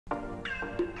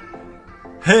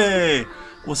Hey,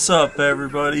 what's up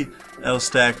everybody?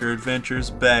 Elstacker Adventures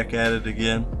back at it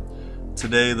again.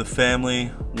 Today the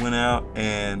family went out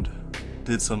and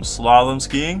did some slalom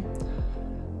skiing.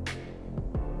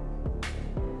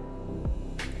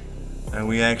 And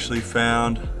we actually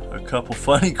found a couple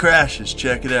funny crashes.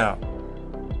 Check it out.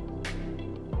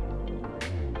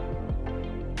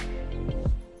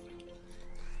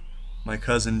 My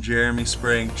cousin Jeremy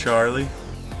spraying Charlie.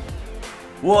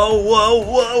 Whoa, whoa,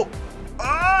 whoa!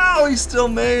 Oh, he still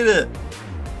made it!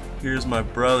 Here's my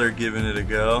brother giving it a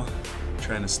go,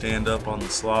 trying to stand up on the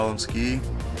slalom ski.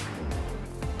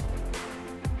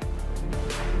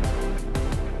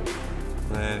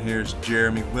 And here's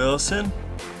Jeremy Wilson,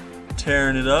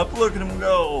 tearing it up. Look at him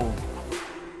go!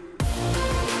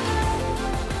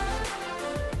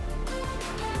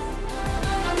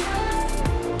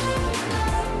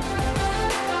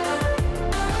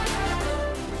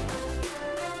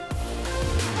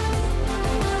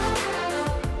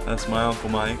 That's my Uncle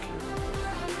Mike.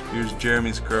 Here's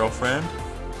Jeremy's girlfriend.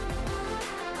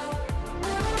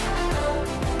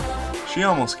 She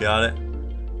almost got it.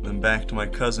 Then back to my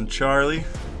cousin Charlie,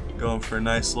 going for a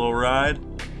nice little ride.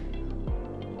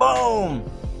 Boom!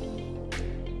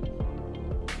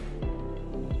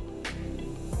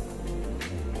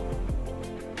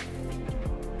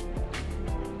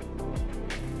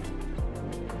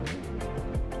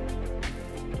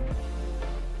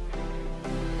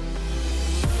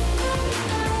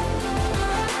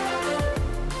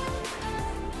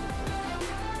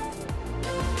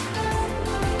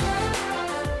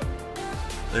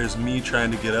 There's me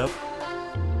trying to get up.